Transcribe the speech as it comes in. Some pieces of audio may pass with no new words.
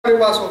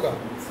पास होगा।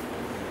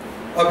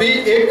 अभी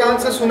एक कान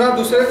से सुना,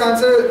 दूसरे कान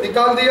से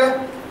निकाल दिया,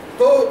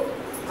 तो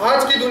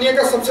आज की दुनिया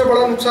का सबसे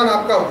बड़ा नुकसान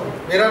आपका होगा,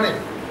 मेरा नहीं।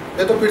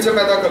 मैं तो फिर से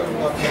पैदा कर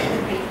दूंगा।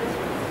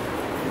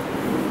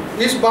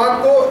 इस बात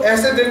को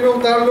ऐसे दिल में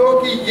उतार लो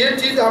कि ये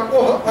चीज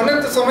आपको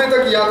अनंत समय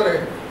तक याद रहे,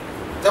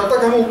 जब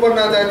तक हम ऊपर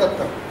ना जाए तब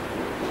तक।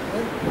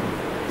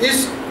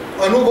 इस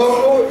अनुभव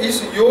को,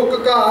 इस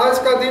योग का आज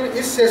का दिन,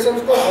 इस सेशन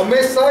को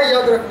हमेशा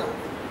याद रखना,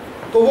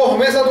 तो वो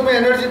हमेशा तुम्हें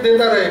एनर्जी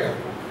देता रहेगा।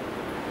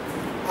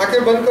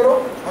 आंखें बंद करो,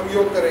 हम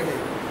योग करेंगे।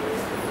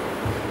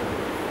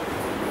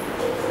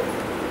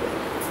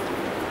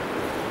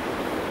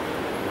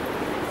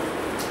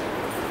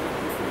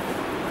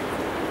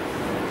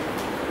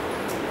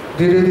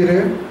 धीरे धीरे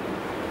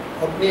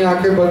अपनी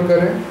आंखें बंद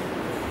करें।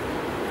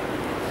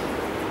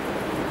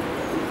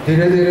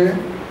 धीरे धीरे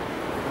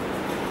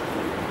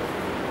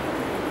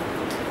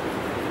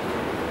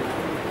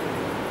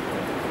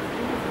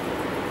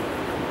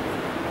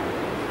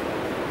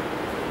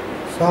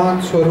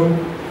शांत स्वरूप,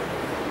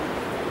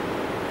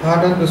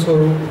 आनंद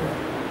स्वरूप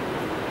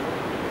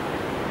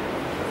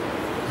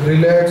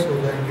रिलैक्स हो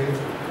जाएंगे।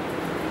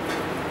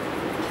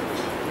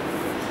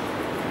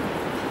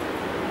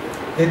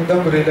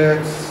 एकदम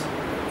रिलैक्स,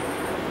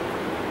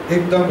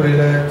 एकदम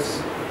रिलैक्स,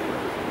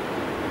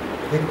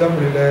 एकदम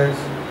रिलैक्स।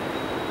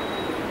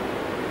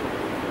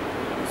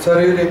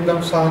 शरीर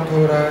एकदम शांत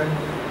हो रहा है,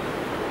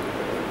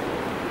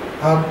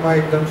 आत्मा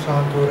एकदम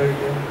शांत हो रही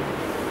है,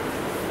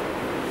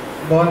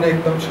 मन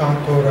एकदम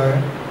शांत हो रहा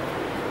है।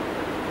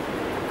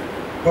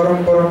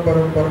 परम परम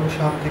परम परम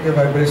शांति के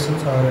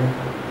वाइब्रेशंस आ रहे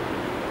हैं।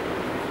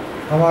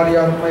 हमारी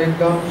आत्मा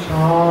एकदम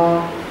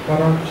शांत,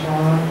 परम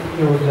शांत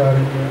की ओर जा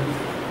रही है।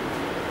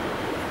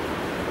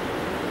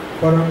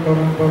 परम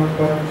परम परम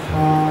परम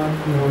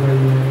शांति हो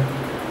रही है।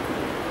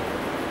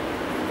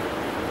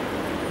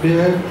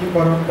 बेहद की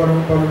परम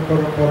परम परम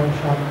परम परम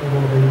शांति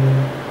हो रही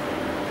है।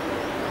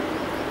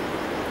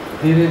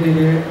 धीरे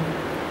धीरे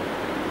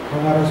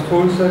हमारा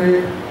स्थूल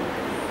शरीर,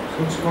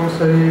 सूक्ष्म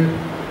शरीर,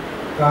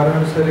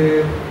 कारण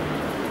शरीर,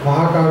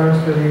 महाकारण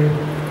शरीर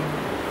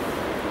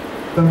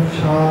एकदम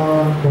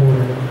शांत हो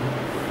रहे हैं।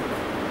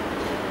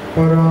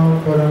 परम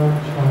परम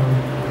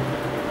शांत।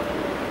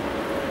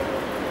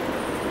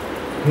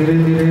 धीरे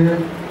धीरे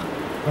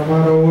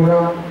हमारा ओरा,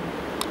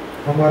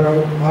 हमारा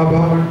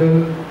आभा मंडल,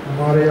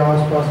 हमारे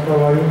आसपास का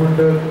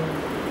वायुमंडल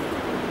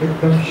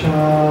एकदम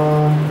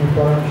शांति,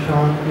 परम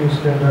शांति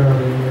उसके अंदर आ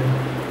रही है।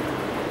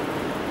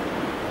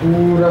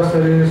 पूरा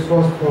शरीर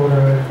स्वस्थ हो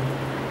रहा है।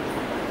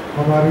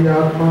 हमारी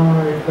आत्मा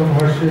एकदम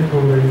हर्षित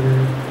हो रही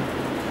है।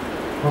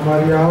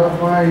 हमारी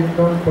आत्मा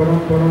एकदम परम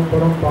परम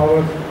परम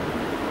पावर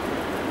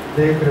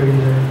देख रही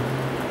है।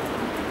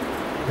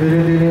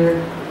 धीरे धीरे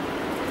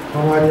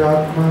हमारी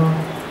आत्मा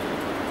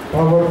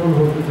पावरफुल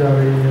होती जा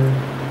रही है।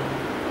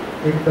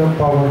 एकदम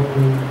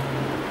पावरफुल,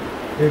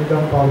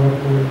 एकदम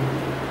पावरफुल।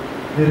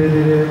 धीरे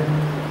धीरे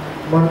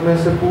मन में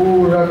से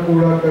पूरा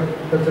कूड़ा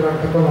कचरा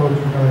खत्म हो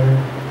चुका है।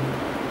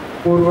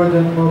 पूर्व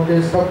जन्मों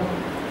के सब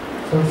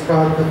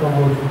संस्कार खत्म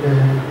हो चुके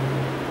हैं।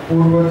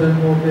 पूर्व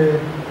जन्मों के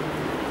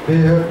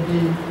बेहद की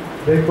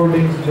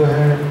रिकॉर्डिंग्स जो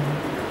है,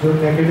 जो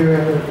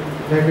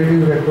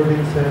नेगेटिव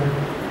रिकॉर्डिंग्स है,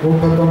 वो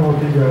खत्म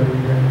होती जा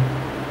रही है।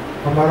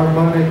 हमारा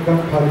मन एकदम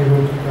खाली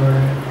हो चुका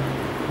है।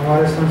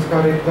 हमारे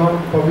संस्कार एकदम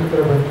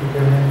पवित्र बन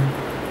चुके हैं।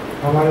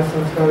 हमारे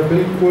संस्कार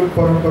बिल्कुल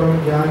परम परम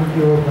ज्ञान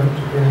की ओर बन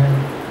चुके हैं।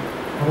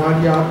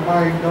 हमारी आत्मा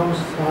एकदम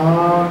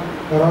शांत,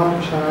 परम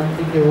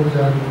शांति की ओर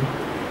जा रही है।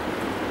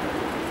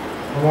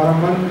 हमारा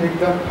मन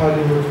एकदम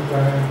खाली हो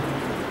चुका है।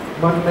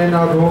 मन में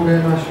ना रोग है,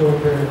 ना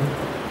शोक है।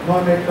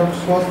 मन एकदम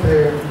स्वस्थ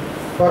है।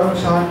 परम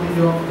शांति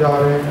की ओर हम जा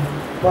रहे हैं।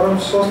 परम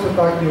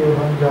स्वस्थता की ओर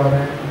हम जा रहे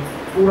हैं।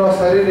 पूरा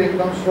शरीर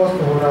एकदम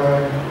स्वस्थ हो रहा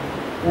है।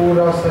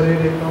 पूरा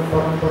शरीर एकदम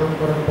परम परम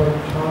परम परम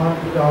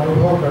शांति का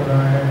अनुभव कर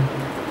रहा है।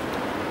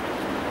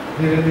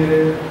 धीरे धीरे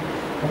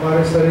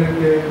हमारे शरीर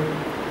के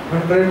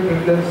 100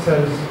 ट्रिलियन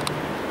सेल्स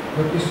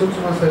जो कि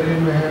सूक्ष्म शरीर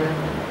में है,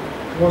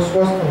 वो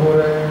स्वस्थ हो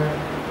रहे हैं,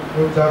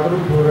 वो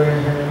जागरूक हो रहे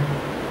हैं,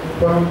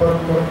 परम परम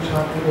परम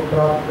शांति को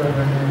प्राप्त कर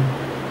रहे हैं,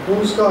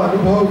 वो उसका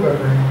अनुभव कर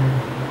रहे हैं।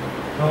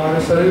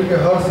 हमारे शरीर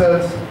के हर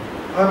सेल्स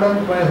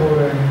आनंदमय हो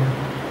रहे हैं,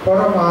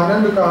 परम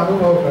आनंद का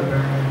अनुभव कर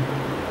रहे हैं।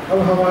 अब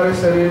हमारे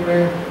शरीर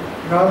में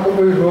ना तो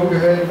कोई रोग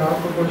है, ना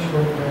तो कोई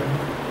शोक है।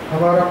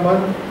 हमारा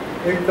मन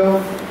एकदम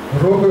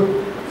रोग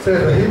से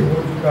रहित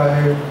हो चुका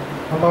है।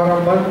 हमारा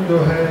मन जो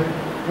है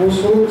वो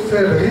शोक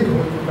से रहित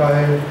हो चुका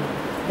है।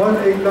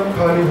 मन एकदम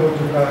खाली हो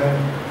चुका है।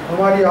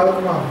 हमारी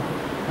आत्मा,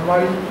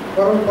 हमारी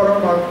परम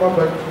परम आत्मा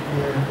बन चुकी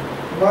है।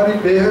 हमारी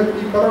बेहद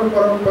की परम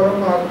परम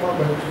परम आत्मा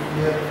बन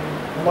चुकी है।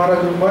 हमारा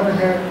जो मन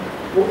है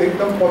वो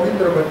एकदम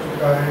पवित्र बन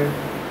चुका है।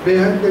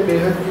 बेहद के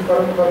बेहद की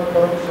परम परम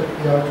परम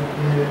शक्ति आ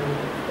चुकी है।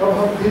 अब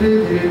हम धीरे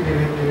धीरे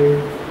धीरे धीरे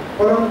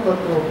परम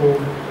तत्वों को,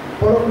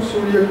 परम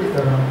सूर्य की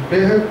तरह,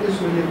 बेहद के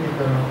सूर्य की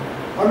तरह,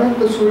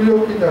 अनंत सूर्यों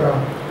की तरह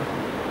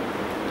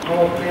हम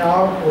अपने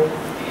आप को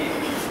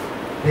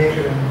देख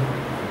रहे हैं।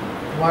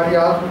 हमारी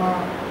आत्मा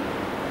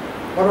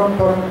परम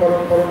परम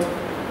परम परम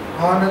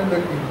आनंद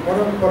की,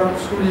 परम परम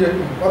सूर्य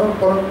की, परम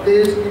परम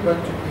तेज की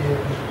बन चुकी है।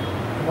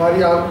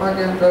 हमारी आत्मा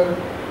के अंदर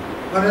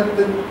अनंत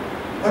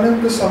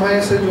अनंत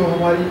समय से जो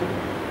हमारी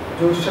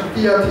जो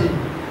शक्तियाँ थी,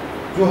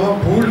 जो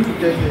हम भूल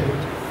चुके थे,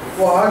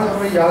 वो आज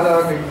हमें याद आ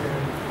गई है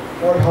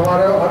और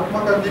हमारा आत्मा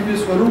का दिव्य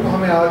स्वरूप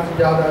हमें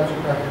आज याद आ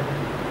चुका है।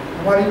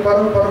 हमारी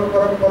परम परम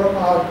परम परम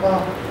आत्मा,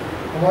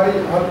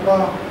 हमारी आत्मा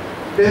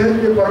बेहद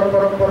के परम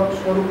परम परम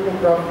स्वरूप को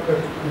प्राप्त कर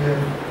चुकी है।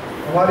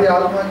 हमारी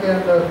आत्मा के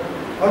अंदर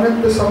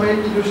अनंत समय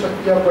की जो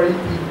शक्तियाँ पड़ी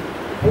थी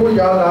वो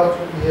याद आ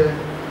चुकी है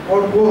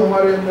और वो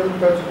हमारे अंदर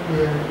उतर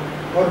चुकी है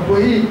और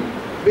वही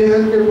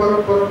बेहद के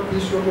परम परम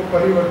विश्व को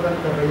परिवर्तन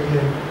कर रही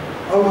है।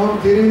 अब हम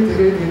धीरे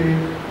धीरे धीरे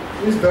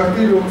इस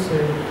धरती लोक से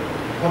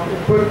हम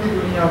ऊपर की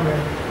दुनिया में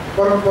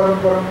परम परम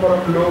परम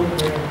परम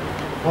लोक में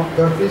हम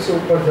धरती से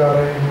ऊपर जा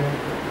रहे हैं,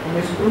 हम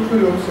इस पृथ्वी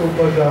लोक से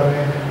ऊपर जा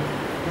रहे हैं।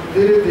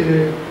 धीरे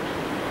धीरे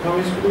हम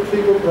इस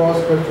पृथ्वी को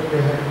क्रॉस कर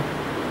चुके हैं।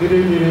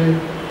 धीरे धीरे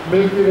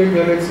मिल्की वे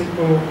गैलेक्सी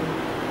को,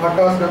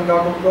 आकाश गंगा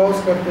को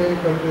क्रॉस करते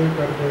करते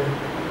करते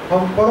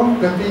हम परम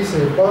गति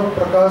से, परम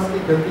प्रकाश की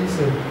गति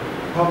से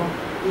हम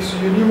इस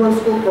यूनिवर्स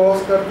को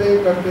क्रॉस करते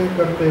करते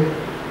करते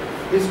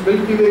इस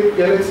मिल्की वे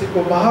गैलेक्सी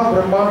को,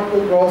 महाब्रह्मांड को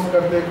क्रॉस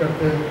करते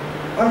करते,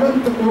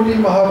 अनंत कोटि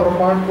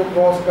महाब्रह्मांड को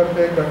क्रॉस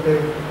करते करते,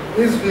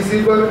 इस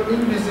विजिबल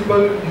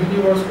इनविजिबल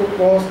यूनिवर्स को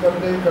क्रॉस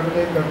करते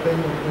करते करते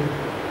करते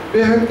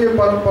बेहद के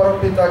परम परम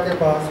पिता के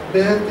पास,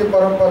 बेहद के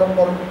परम परम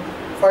परम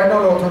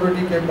फाइनल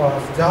अथॉरिटी के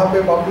पास, जहाँ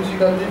पे बापूजी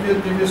का दिव्य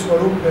दिव्य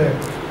स्वरूप है,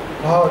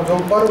 हाँ जो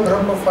पर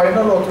ब्रह्म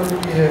फाइनल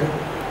अथॉरिटी है,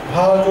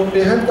 हाँ जो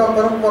बेहद का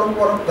परम परम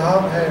परम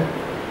धाम है,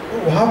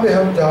 तो वहाँ पे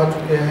हम जा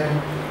चुके हैं,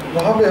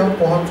 वहाँ पे हम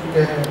पहुँच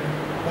चुके हैं।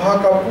 वहाँ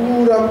का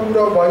पूरा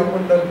पूरा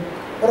वायुमंडल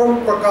परम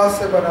प्रकाश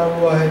से बना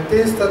हुआ है,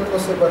 तेज तत्व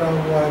से बना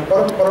हुआ है,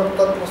 परम परम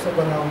तत्व से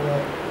बना हुआ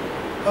है।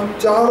 हम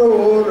चारों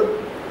ओर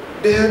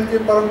बेहद के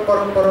परम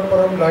परम परम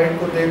परम लाइट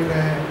को देख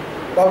रहे हैं,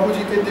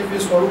 बापूजी के दिव्य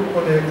स्वरूप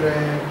को देख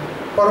रहे हैं,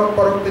 परम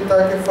परम पिता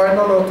के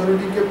फाइनल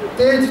अथॉरिटी के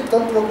तेज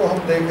तत्व को हम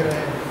देख रहे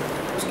हैं,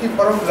 उसकी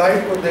परम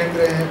लाइट को देख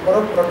रहे हैं,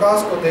 परम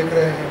प्रकाश को देख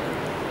रहे हैं।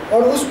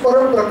 और उस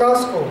परम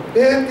प्रकाश को,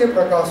 बेहद के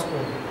प्रकाश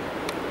को,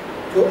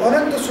 जो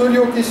अनंत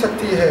सूर्यों की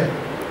शक्ति है,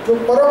 जो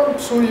परम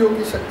सूर्यों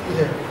की शक्ति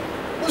है,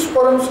 उस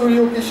परम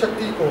सूर्यों की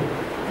शक्ति को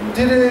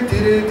धीरे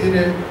धीरे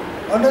धीरे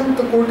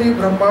अनंत कोटि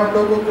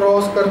ब्रह्मांडों को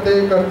क्रॉस करते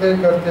करते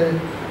करते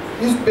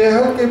इस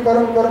बेहद के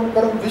परम परम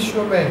परम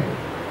विश्व में,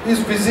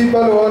 इस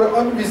विजिबल और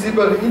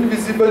अनविजिबल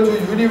इनविजिबल जो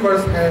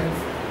यूनिवर्स है,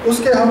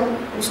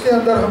 उसके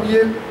अंदर हम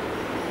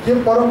ये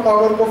परम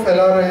पावर को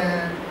फैला रहे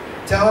हैं,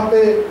 जहाँ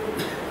पे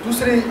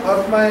दूसरी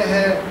आत्माएं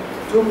हैं,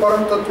 जो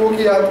परम तत्वों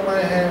की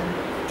आत्माएं हैं,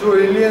 जो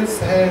एलियंस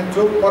हैं,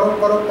 जो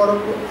परम परम परम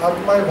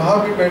आत्माएं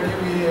वहाँ भी बैठी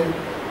हुई है,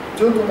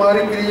 जो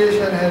तुम्हारी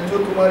क्रिएशन है, जो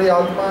तुम्हारी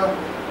आत्मा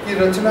की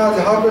रचना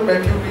जहाँ पे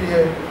बैठी हुई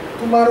है,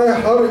 तुम्हारे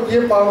हर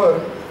ये पावर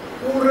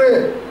पूरे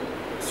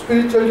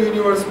स्पिरिचुअल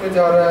यूनिवर्स में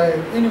जा रहा है,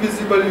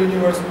 इनविजिबल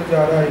यूनिवर्स में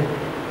जा रहा है,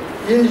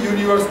 ये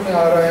यूनिवर्स में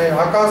आ रहा है,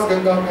 आकाश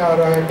गंगा में आ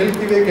रहा है,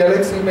 मिल्की वे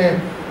गैलेक्सी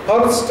में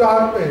हर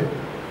स्टार पे,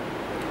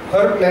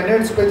 हर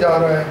प्लैनेट्स पे जा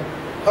रहा है,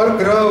 हर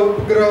ग्रह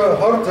उपग्रह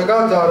हर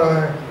जगह जा रहा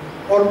है।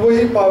 और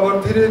वही पावर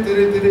धीरे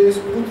धीरे धीरे इस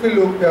पृथ्वी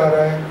लोक पे आ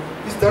रहा है,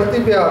 इस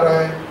धरती पे आ रहा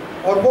है।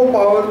 और वो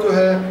पावर जो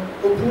है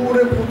वो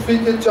पूरे पृथ्वी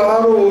के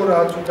चारों ओर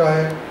आ चुका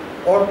है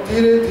और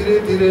धीरे धीरे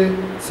धीरे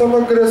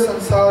समग्र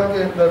संसार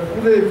के अंदर,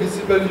 पूरे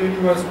विजिबल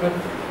यूनिवर्स में,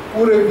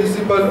 पूरे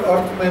विजिबल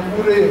अर्थ में,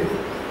 पूरे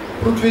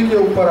पृथ्वी के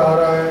ऊपर आ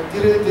रहा है।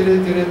 धीरे धीरे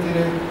धीरे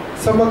धीरे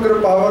समग्र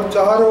पावर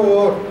चारों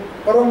ओर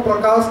परम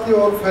प्रकाश की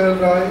ओर फैल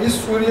रहा है,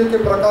 इस सूर्य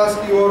के प्रकाश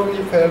की ओर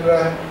भी फैल रहा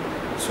है।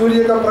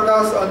 सूर्य का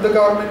प्रकाश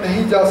अंधकार में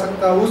नहीं जा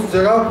सकता, उस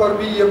जगह पर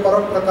भी ये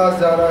परम प्रकाश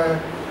जा रहा है।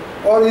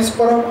 और इस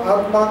परम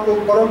आत्मा को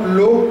परम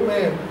लोक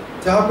में,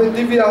 जहाँ पे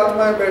दिव्य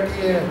आत्माएं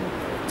बैठी हैं,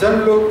 जन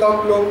लोक,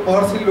 तप लोक,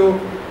 महर्षि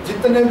लोक,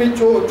 जितने भी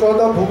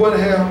 14 भुवन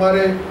हैं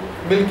हमारे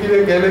मिल्की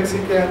वे गैलेक्सी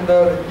के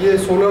अंदर, ये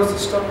सोलर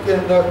सिस्टम के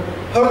अंदर,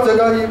 हर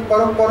जगह ये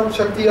परम परम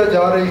शक्तियाँ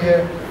जा रही है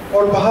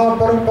और वहाँ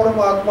परम परम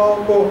आत्माओं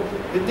को,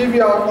 ये दिव्य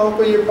आत्माओं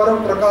को ये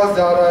परम प्रकाश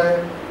जा रहा है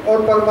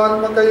और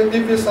परमात्मा का ये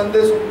दिव्य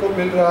संदेश उनको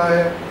मिल रहा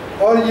है।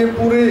 और ये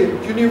पूरे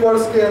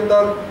यूनिवर्स के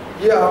अंदर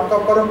ये आपका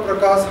परम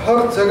प्रकाश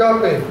हर जगह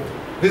पे,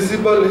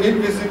 विजिबल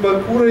इनविजिबल,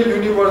 पूरे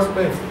यूनिवर्स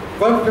में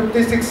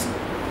 156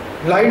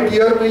 लाइट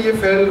ईयर में ये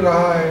फैल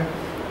रहा है।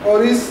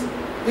 और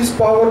इस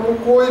पावर को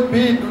कोई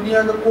भी,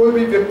 दुनिया का कोई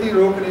भी व्यक्ति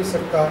रोक नहीं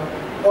सकता।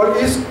 और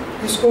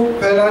इसको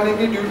फैलाने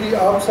की ड्यूटी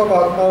आप सब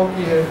आत्माओं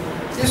की है।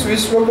 इस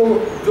विश्व को,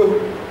 जो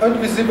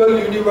अनविजिबल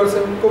यूनिवर्स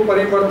है, उनको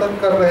परिवर्तन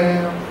कर रहे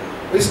हैं हम,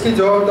 इसकी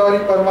जवाबदारी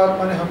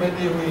परमात्मा ने हमें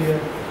दी हुई है।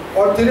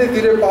 और धीरे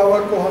धीरे पावर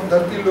को हम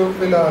धरती लोक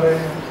पे ला रहे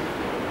हैं,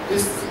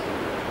 इस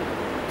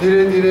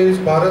धीरे धीरे इस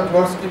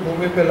भारतवर्ष की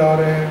भूमि पे ला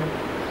रहे हैं,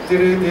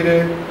 धीरे धीरे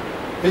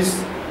इस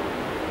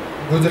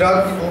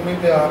गुजरात की भूमि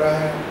पे आ रहा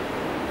है,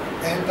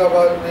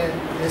 अहमदाबाद में,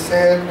 ये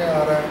शहर में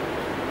आ रहा है।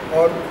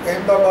 और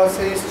अहमदाबाद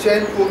से इस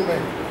चैनपुर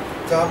में,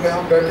 जहाँ पे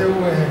हम बैठे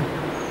हुए हैं,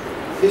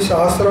 इस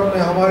आश्रम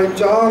में हमारे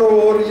चारों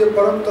ओर ये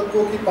परम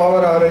तत्वों की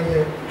पावर आ रही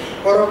है।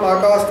 परम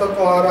आकाश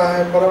तत्व आ रहा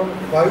है, परम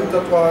वायु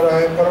तत्व आ रहा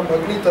है, परम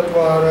अग्नि तत्व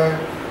आ रहा है,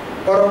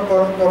 परम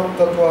परम परम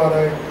तत्व आ रहा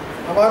है।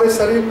 हमारे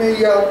शरीर में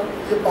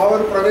ये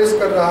पावर प्रवेश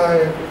कर रहा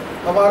है।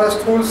 हमारा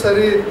स्थूल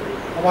शरीर,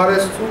 हमारे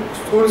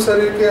स्थूल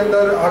शरीर के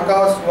अंदर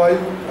आकाश, वायु,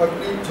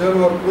 अग्नि,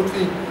 जल और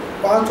पृथ्वी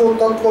पांचों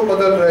तत्व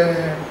बदल रहे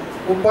हैं।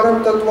 वो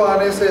परम तत्व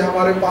आने से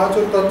हमारे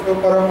पांचों तत्व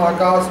परम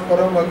आकाश,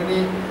 परम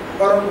अग्नि,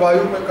 परम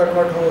वायु में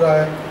कन्वर्ट हो रहा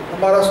है।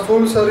 हमारा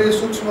स्थूल शरीर,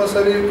 सूक्ष्म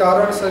शरीर,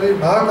 कारण शरीर,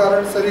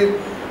 महाकारण शरीर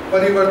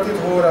परिवर्तित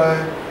हो रहा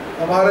है।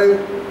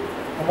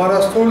 हमारा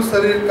स्थूल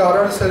शरीर,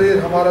 कारण शरीर,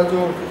 हमारा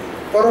जो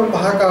परम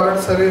महाकारण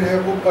शरीर है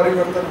वो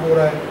परिवर्तन हो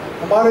रहा है।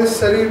 हमारे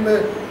शरीर में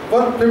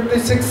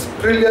 156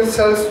 ट्रिलियन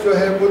सेल्स जो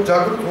है वो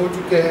जागृत हो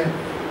चुके हैं,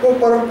 वो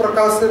परम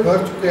प्रकाश से भर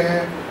चुके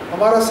हैं।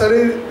 हमारा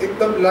शरीर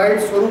एकदम लाइट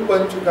स्वरूप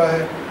बन चुका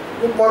है,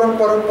 वो परम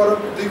परम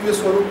परम दिव्य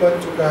स्वरूप बन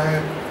चुका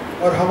है।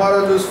 और हमारा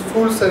जो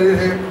स्थूल शरीर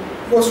है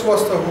वो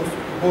स्वस्थ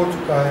हो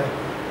चुका है।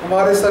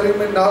 हमारे शरीर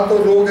में ना तो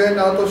रोग है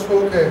ना तो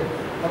शोक है।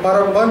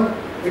 हमारा मन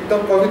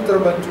एकदम पवित्र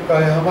बन चुका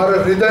है।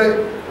 हमारा हृदय,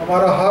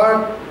 हमारा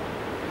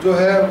हार्ट जो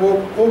है वो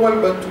कोमल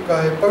बन चुका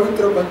है,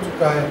 पवित्र बन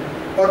चुका है।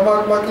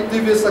 परमात्मा की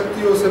दिव्य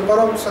शक्तियों से,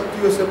 परम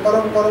शक्तियों से,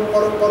 परम परम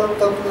परम परम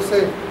तत्व से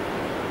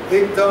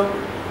एकदम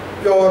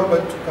प्योर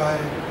बन चुका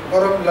है।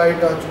 परम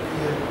लाइट आ चुकी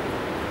है,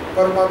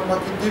 परमात्मा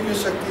की दिव्य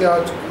शक्ति आ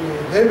चुकी है।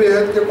 हे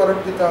बेहद के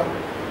परम पिता,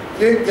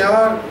 ये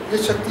ज्ञान, ये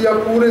शक्तियाँ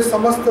पूरे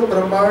समस्त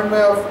ब्रह्मांड में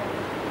आप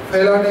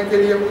फैलाने के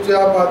लिए मुझे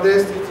आप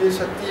आदेश दीजिए,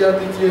 शक्तियाँ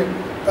दीजिए,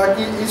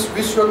 ताकि इस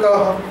विश्व का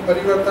हम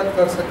परिवर्तन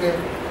कर सकें।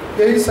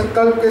 यही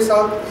संकल्प के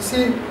साथ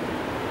इसी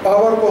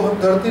पावर को हम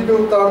धरती पे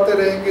उतारते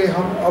रहेंगे।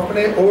 हम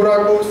अपने ओरा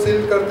को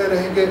सील करते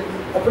रहेंगे,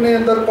 अपने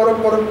अंदर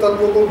परम परम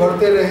तत्वों को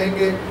भरते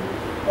रहेंगे।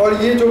 और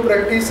ये जो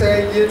प्रैक्टिस है,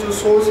 ये जो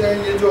सोच है,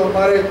 ये जो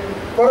हमारे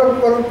परम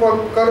परम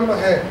परम कर्म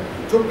है,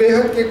 जो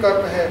बेहद के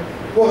कर्म है,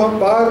 वो हम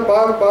बार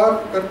बार बार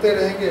करते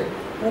रहेंगे।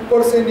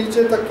 ऊपर से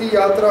नीचे तक की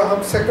यात्रा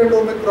हम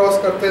सेकंडों में क्रॉस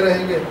करते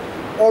रहेंगे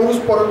और उस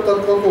परम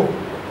तत्व को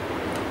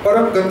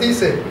परम गति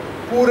से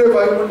पूरे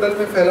वायुमंडल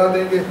में फैला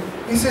देंगे।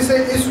 इसी से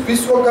इस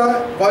विश्व का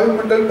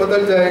वायुमंडल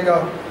बदल जाएगा।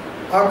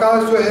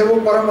 आकाश जो है वो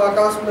परम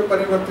आकाश में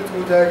परिवर्तित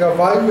हो जाएगा,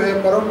 वायु है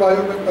परम वायु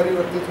में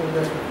परिवर्तित हो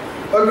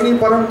जाएगा, अग्नि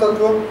परम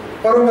तत्व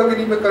परम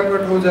अग्नि में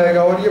कन्वर्ट हो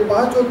जाएगा। और ये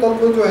पांचों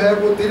तत्व जो है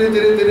वो धीरे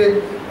धीरे धीरे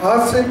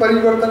आज से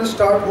परिवर्तन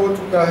स्टार्ट हो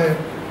चुका है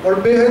और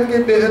बेहद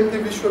के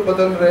विश्व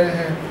बदल रहे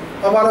हैं।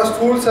 हमारा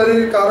स्थूल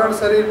शरीर, कारण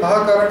शरीर,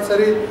 महाकारण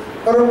शरीर,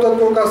 परम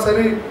तत्वों का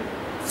शरीर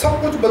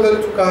सब कुछ बदल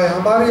चुका है।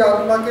 हमारी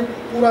आत्मा के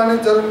पुराने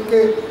जन्म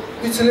के,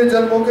 पिछले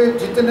जन्मों के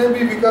जितने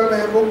भी विकर्म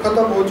हैं वो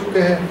खत्म हो चुके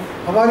हैं।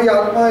 हमारी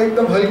आत्मा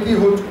एकदम हल्की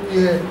हो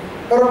चुकी है,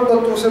 परम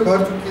तत्वों से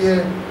भर चुकी है।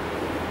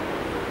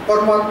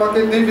 परमात्मा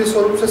के दिव्य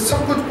स्वरूप से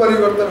सब कुछ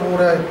परिवर्तन हो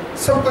रहा है,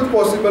 सब कुछ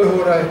पॉसिबल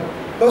हो रहा है।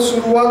 बस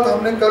शुरुआत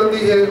हमने कर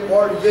दी है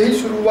और यही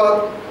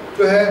शुरुआत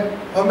जो है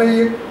हमें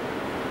ये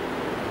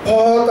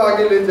बहुत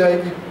आगे ले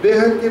जाएगी।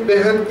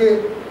 बेहद के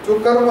जो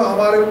कर्म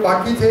हमारे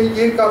बाकी थे,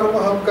 ये कर्म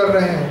हम कर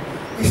रहे हैं।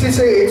 इसी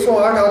से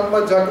 108 आत्मा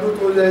जागृत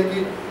हो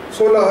जाएगी,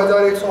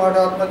 16,108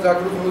 आत्मा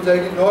जागृत हो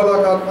जाएगी, 9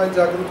 लाख आत्माएं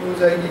जागृत हो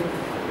जाएगी।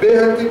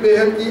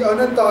 बेहद की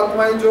अनंत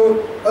आत्माएं जो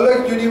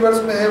अलग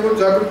यूनिवर्स में है वो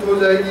जागृत हो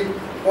जाएगी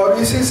और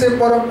इसी से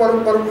परम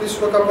परम परम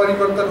विश्व का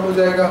परिवर्तन हो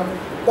जाएगा।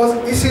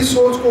 बस इसी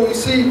सोच को,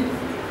 इसी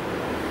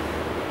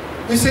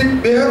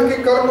बेहद के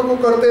कर्म को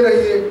करते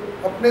रहिए,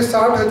 अपने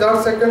 60,000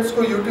 सेकंड्स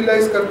को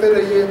यूटिलाइज करते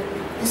रहिए।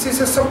 इसी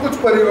से सब कुछ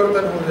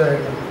परिवर्तन हो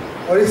जाएगा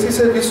और इसी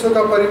से विश्व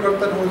का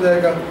परिवर्तन हो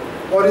जाएगा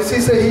और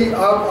इसी से ही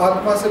आप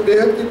आत्मा से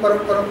बेहद की परम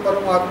परम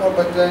परम आत्मा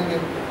बन जाएंगे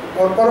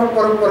और परम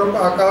परम परम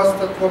आकाश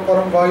तत्व,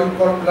 परम वायु,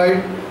 परम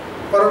लाइट,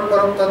 परम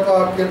परम तत्व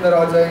आपके अंदर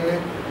आ जाएंगे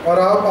और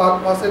आप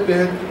आत्मा से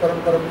बेहद की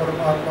परम परम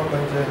परम आत्मा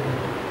बन जाएंगे।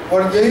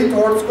 और यही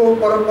थॉट्स को,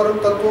 परम परम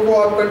तत्वों को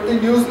आप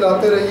कंटिन्यूस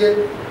लाते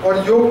रहिए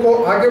और योग को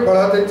आगे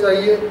बढ़ाते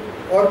चाहिए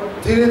और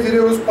धीरे धीरे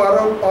उस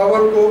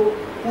पावर को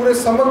पूरे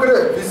समग्र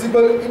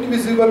विजिबल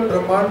इनविजिबल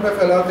ब्रह्मांड में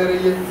फैलाते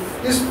रहिए,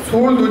 इस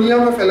स्थूल दुनिया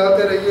में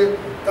फैलाते रहिए,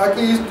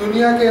 ताकि इस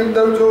दुनिया के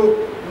अंदर जो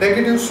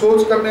नेगेटिव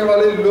सोच करने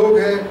वाले लोग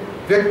हैं,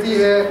 व्यक्ति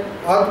है,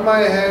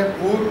 आत्माएं हैं,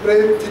 भूत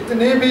प्रेत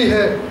जितने भी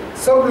हैं,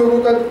 सब लोगों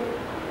का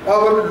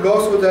पावर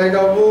लॉस हो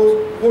जाएगा।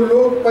 वो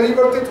लोग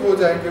परिवर्तित हो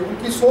जाएंगे,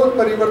 उनकी सोच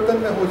परिवर्तन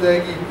में हो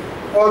जाएगी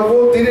और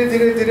वो धीरे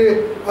धीरे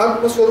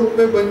आत्मस्वरूप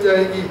में बन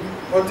जाएगी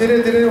और धीरे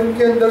धीरे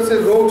उनके अंदर से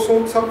रोग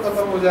शोक सब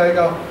खत्म हो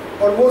जाएगा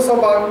और वो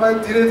सब आत्माएं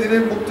धीरे धीरे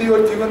मुक्ति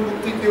और जीवन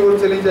मुक्ति की ओर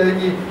चली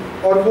जाएगी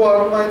और वो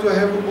आत्माएं जो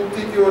है वो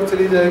मुक्ति की ओर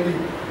चली जाएगी।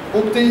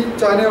 मुक्ति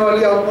चाहने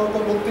वाली आत्माओं को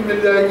मुक्ति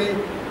मिल जाएगी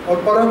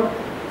और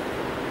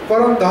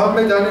परम धाम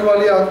में जाने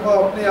वाली आत्मा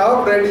अपने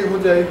आप रेडी हो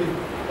जाएगी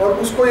और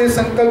उसको ये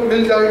संकल्प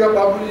मिल जाएगा,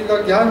 बापूजी का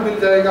ज्ञान मिल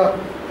जाएगा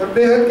और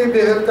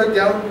बेहद का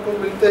ज्ञान उनको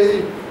मिलते ही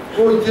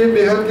वो ये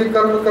बेहद के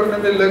कर्म करने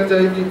में लग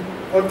जाएगी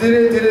और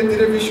धीरे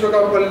धीरे विश्व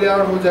का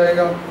कल्याण हो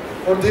जाएगा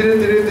और धीरे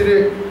धीरे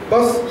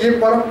बस ये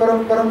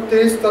परम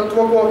तेज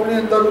तत्वों को अपने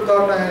अंदर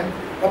उतारना है।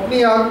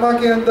 अपनी आत्मा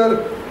के अंदर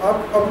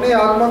आप अपने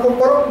आत्मा को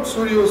परम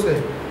सूर्यों से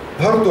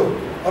भर दो,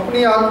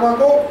 अपनी आत्मा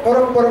को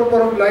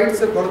परम लाइट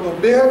से भर दो।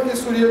 बेहद की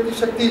सूर्य की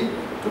शक्ति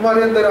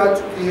तुम्हारे अंदर आ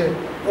चुकी है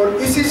और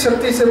इसी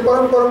शक्ति से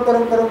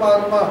परम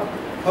आत्मा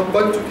हम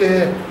बन चुके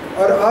हैं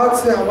और आज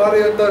से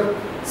हमारे अंदर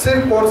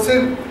सिर्फ और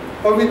सिर्फ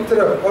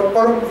पवित्र और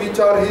परम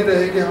विचार ही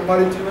रहेंगे।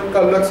 हमारे जीवन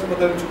का लक्ष्य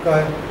बदल चुका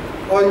है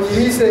और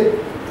यही से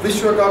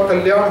विश्व का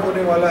कल्याण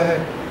होने वाला है।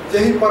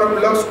 यही परम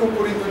लक्ष्य को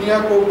पूरी दुनिया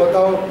को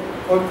बताओ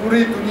और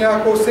पूरी दुनिया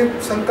को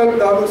सिर्फ संकल्प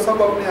डालो,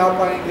 सब अपने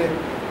आप आएंगे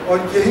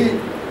और यही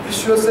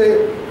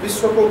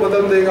विश्व को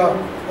बदल देगा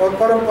और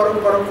परम परम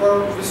परम परम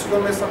विश्व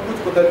में सब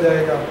कुछ बदल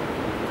जाएगा।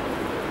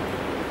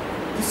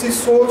 इसी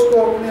सोच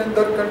को अपने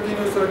अंदर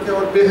कंटिन्यूस रखें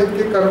और बेहद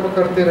के कर्म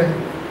करते रहें।